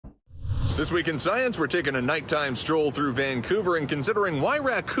This week in science, we're taking a nighttime stroll through Vancouver and considering why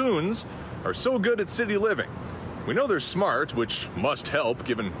raccoons are so good at city living. We know they're smart, which must help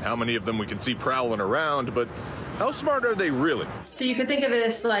given how many of them we can see prowling around, but how smart are they really? So you could think of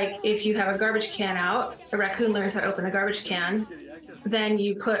this like if you have a garbage can out, a raccoon learns how to open the garbage can, then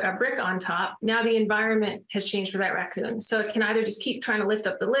you put a brick on top. Now the environment has changed for that raccoon. So it can either just keep trying to lift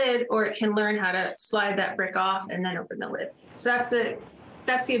up the lid, or it can learn how to slide that brick off and then open the lid. So that's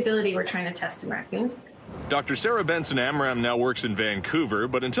the ability we're trying to test in raccoons. Dr. Sarah Benson-Amram now works in Vancouver,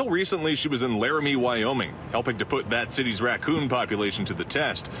 but until recently she was in Laramie, Wyoming, helping to put that city's raccoon population to the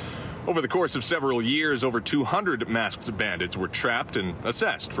test. Over the course of several years, over 200 masked bandits were trapped and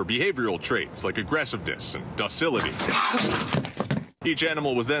assessed for behavioral traits like aggressiveness and docility. Each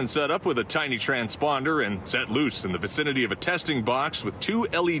animal was then set up with a tiny transponder and set loose in the vicinity of a testing box with 2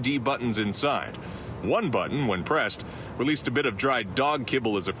 LED buttons inside. One button, when pressed, released a bit of dried dog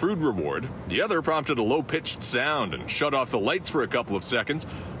kibble as a food reward. The other prompted a low-pitched sound and shut off the lights for a couple of seconds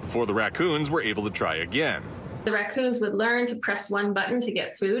before the raccoons were able to try again. The raccoons would learn to press one button to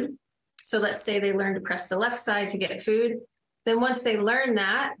get food. So let's say they learn to press the left side to get food. Then once they learn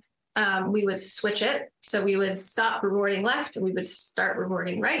that, we would switch it. So we would stop rewarding left and we would start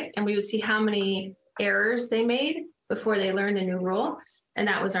rewarding right. And we would see how many errors they made before they learned the new rule. And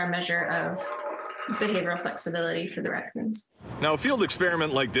that was our measure of behavioral flexibility for the raccoons. Now, a field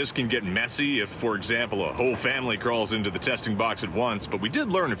experiment like this can get messy if, for example, a whole family crawls into the testing box at once, but we did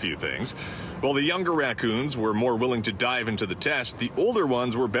learn a few things. While the younger raccoons were more willing to dive into the test, the older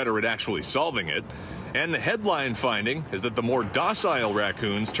ones were better at actually solving it. And the headline finding is that the more docile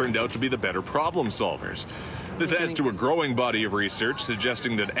raccoons turned out to be the better problem solvers. This adds to a growing body of research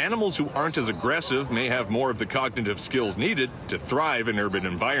suggesting that animals who aren't as aggressive may have more of the cognitive skills needed to thrive in urban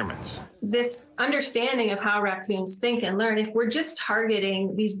environments. This understanding of how raccoons think and learn, if we're just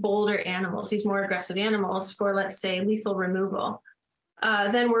targeting these bolder animals, these more aggressive animals for, let's say, lethal removal,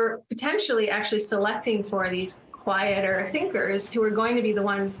 then we're potentially actually selecting for these quieter thinkers who are going to be the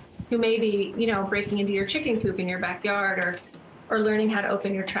ones who may be, breaking into your chicken coop in your backyard or learning how to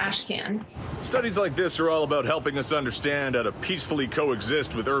open your trash can. Studies like this are all about helping us understand how to peacefully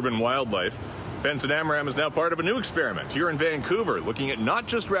coexist with urban wildlife. Benson-Amram is now part of a new experiment here in Vancouver, looking at not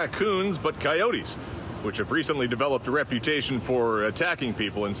just raccoons, but coyotes, which have recently developed a reputation for attacking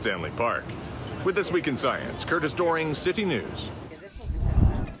people in Stanley Park. With This Week in Science, Kurtis Doering, City News.